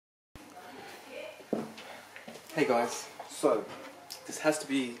Hey guys, so this has to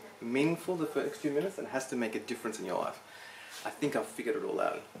be meaningful the first few minutes and has to make a difference in your life. I think I've figured it all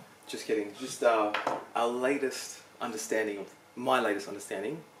out. Just kidding. Just our latest understanding of my latest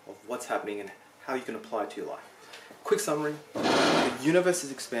understanding of what's happening and how you can apply it to your life. Quick summary: the universe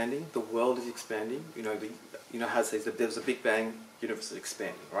is expanding, the world is expanding. You know how it says that there's a Big Bang, universe is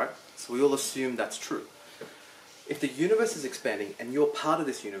expanding, right? So we all assume that's true. If the universe is expanding and you're part of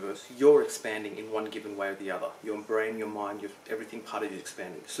this universe, you're expanding in one given way or the other. Your brain, your mind, everything part of you is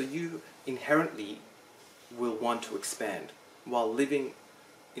expanding. So you inherently will want to expand. While living,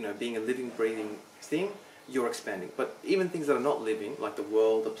 being a living, breathing thing, you're expanding. But even things that are not living, like the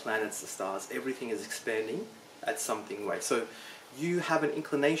world, the planets, the stars, everything is expanding at something way. So you have an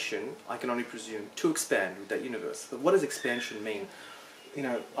inclination, I can only presume, to expand with that universe. But what does expansion mean?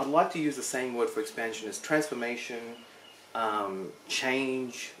 I'd like to use the same word for expansion as transformation,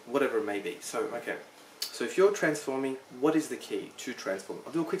 change, whatever it may be. So if you're transforming, what is the key to transform?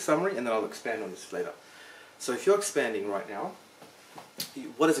 I'll do a quick summary and then I'll expand on this later. So if you're expanding right now,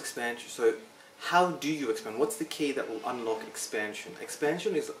 what is expansion? So how do you expand? What's the key that will unlock expansion?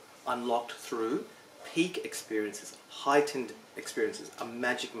 Expansion is unlocked through peak experiences, heightened experiences, a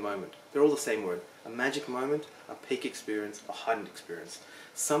magic moment. They're all the same word. A magic moment, a peak experience, a heightened experience.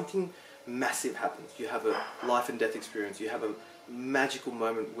 Something massive happens. You have a life and death experience. You have a magical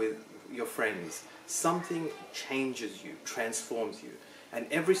moment with your friends. Something changes you, transforms you. And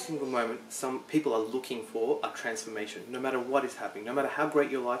every single moment, some people are looking for a transformation. No matter what is happening, no matter how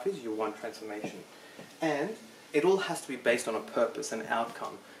great your life is, you want transformation. And it all has to be based on a purpose, an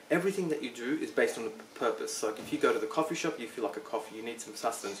outcome. Everything that you do is based on a purpose. So if you go to the coffee shop, you feel like a coffee, you need some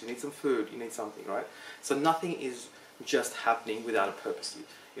sustenance, you need some food, you need something, right? So nothing is just happening without a purpose.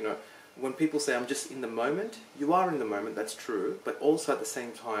 When people say, I'm just in the moment, you are in the moment, that's true, but also at the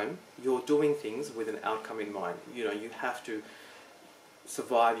same time, you're doing things with an outcome in mind. You have to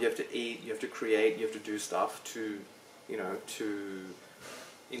survive, you have to eat, you have to create, you have to do stuff in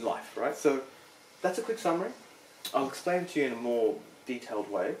life, right? So that's a quick summary. I'll explain to you in a more detailed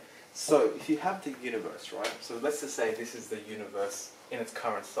way. So if you have the universe, right? So let's just say this is the universe in its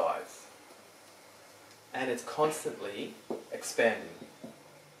current size. And it's constantly expanding.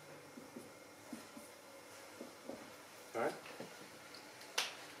 Right?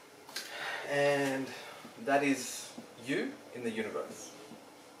 And that is you in the universe.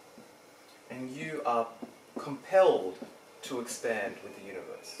 And you are compelled to expand with the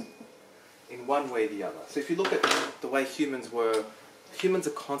universe in one way or the other. So if you look at the way humans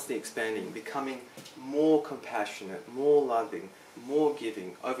are constantly expanding, becoming more compassionate, more loving, more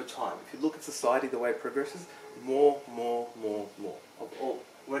giving over time. If you look at society, the way it progresses, more.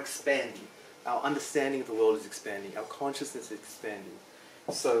 We're expanding. Our understanding of the world is expanding. Our consciousness is expanding.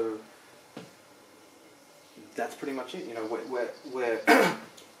 So that's pretty much it.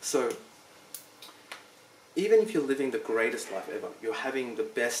 So even if you're living the greatest life ever, you're having the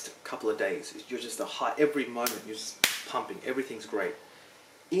best couple of days, you're just every moment you're just pumping, everything's great.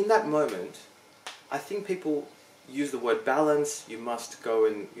 In that moment, I think people use the word balance, you must go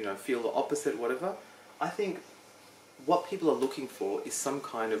and feel the opposite, whatever. I think what people are looking for is some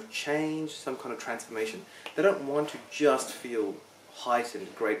kind of change, some kind of transformation. They don't want to just feel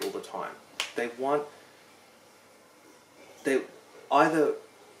heightened, great all the time. They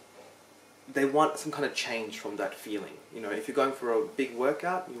want some kind of change from that feeling. If you're going for a big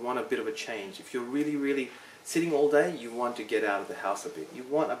workout, you want a bit of a change. If you're really sitting all day, you want to get out of the house a bit. You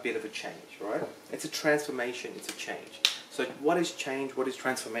want a bit of a change, right? It's a transformation, it's a change. So what is change? What is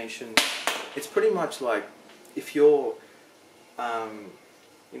transformation? It's pretty much like if you're,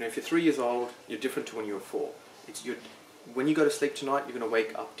 if you're 3 years old, you're different to when you were 4. When you go to sleep tonight, you're going to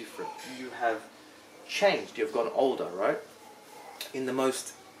wake up different. You have changed, you've gotten older, right? In the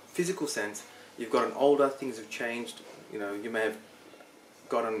most physical sense, you've gotten older, things have changed, you may have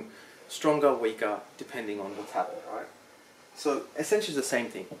gotten stronger, weaker, depending on what's happened, right? So essentially it's the same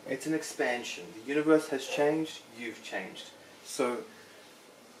thing. It's an expansion. The universe has changed, you've changed. So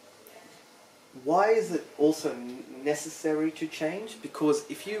why is it also necessary to change? Because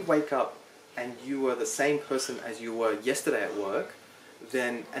if you wake up and you were the same person as you were yesterday at work,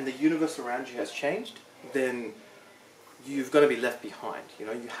 and the universe around you has changed, then you've got to be left behind.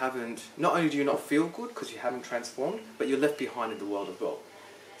 Not only do you not feel good because you haven't transformed, but you're left behind in the world as well.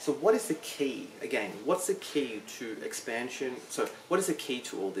 So what is the key? Again, what's the key to expansion? So what is the key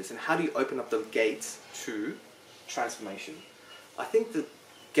to all this? And how do you open up the gates to transformation? I think the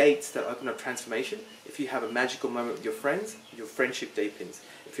gates that open up transformation, if you have a magical moment with your friends, your friendship deepens.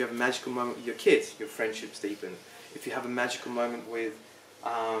 If you have a magical moment with your kids, your friendships deepen. If you have a magical moment with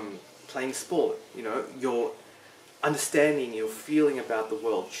playing sport, understanding, your feeling about the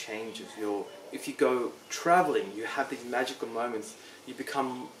world changes. If you go traveling, you have these magical moments. You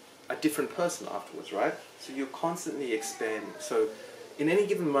become a different person afterwards, right? So you're constantly expanding. So in any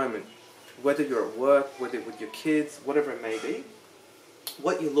given moment, whether you're at work, whether with your kids, whatever it may be,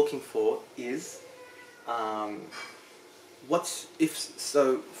 what you're looking for is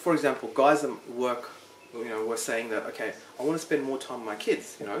for example, guys at work, were saying that, okay, I want to spend more time with my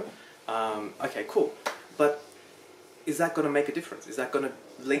kids, okay, cool, but is that going to make a difference? Is that going to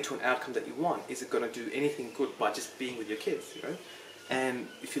lead to an outcome that you want? Is it going to do anything good by just being with your kids, And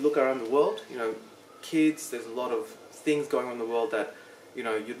if you look around the world, kids, there's a lot of things going on in the world that,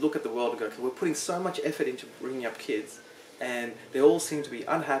 you look at the world and go, okay, we're putting so much effort into bringing up kids, and they all seem to be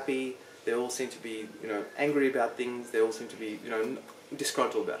unhappy, they all seem to be, angry about things, they all seem to be,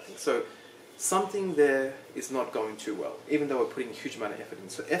 disgruntled about things. So something there is not going too well, even though we're putting a huge amount of effort in.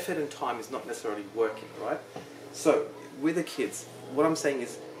 So effort and time is not necessarily working, right? So with the kids, what I'm saying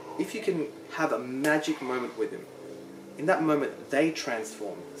is, if you can have a magic moment with them, in that moment they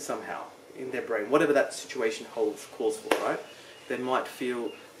transform somehow in their brain, whatever that situation calls for, right? They might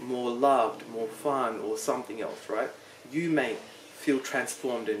feel more loved, more fun, or something else, right? You may feel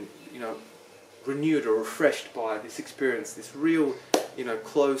transformed and, renewed or refreshed by this experience, this real,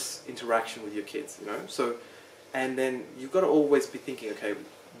 close interaction with your kids, So, and then you've got to always be thinking, okay,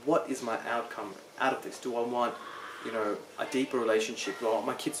 what is my outcome out of this? Do I want, a deeper relationship? Do I want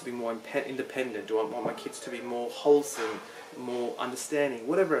my kids to be more independent? Do I want my kids to be more wholesome, more understanding,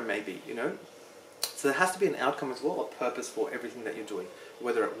 whatever it may be, So there has to be an outcome as well, a purpose for everything that you're doing,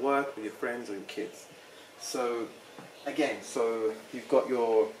 whether at work, with your friends, or your kids. So, again, you've got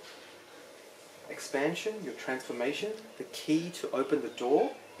your expansion, your transformation. The key to open the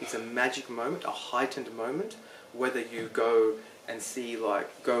door is a magic moment, a heightened moment, whether you go and see,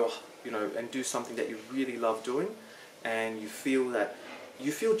 and do something that you really love doing, and you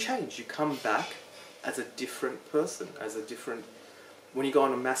feel change. You come back as a different person, when you go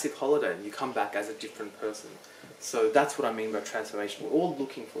on a massive holiday, you come back as a different person. So that's what I mean by transformation. We're all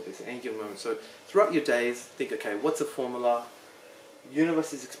looking for this at any given moment. So throughout your days, think, okay, what's the formula?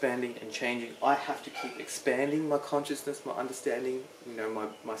 Universe is expanding and changing. I have to keep expanding my consciousness, my understanding,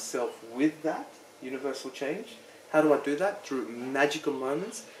 myself with that universal change. How do I do that? Through magical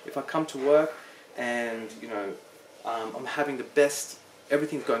moments. If I come to work and, I'm having the best,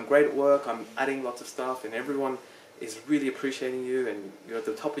 everything's going great at work, I'm adding lots of stuff and everyone is really appreciating you and you're at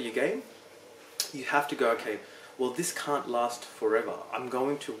the top of your game, you have to go, okay, well, this can't last forever. I'm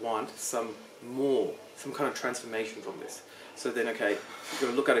going to want some kind of transformation from this. So then, okay, you've got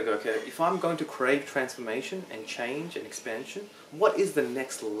to look at it and go, okay, if I'm going to crave transformation and change and expansion, what is the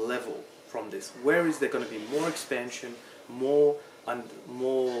next level from this? Where is there going to be more expansion,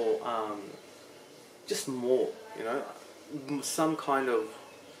 just more, some kind of,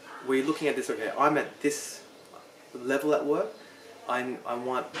 where you're looking at this, okay, I'm at this level at work, I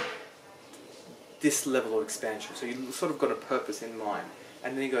want this level of expansion. So you sort of got a purpose in mind.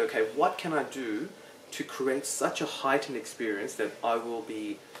 And then you go, okay, what can I do to create such a heightened experience that I will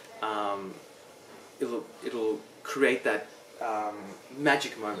be, it'll create that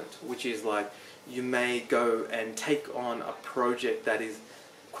magic moment, which is like, you may go and take on a project that is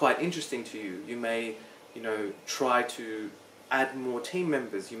quite interesting to you. You may, try to add more team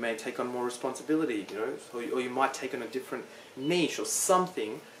members. You may take on more responsibility, or you might take on a different niche or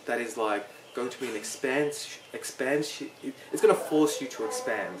something that is like going to be an expansion. It's going to force you to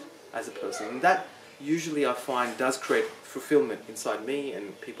expand as a person. And that usually I find does create fulfillment inside me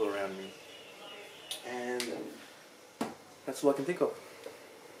and people around me. And that's all I can think of.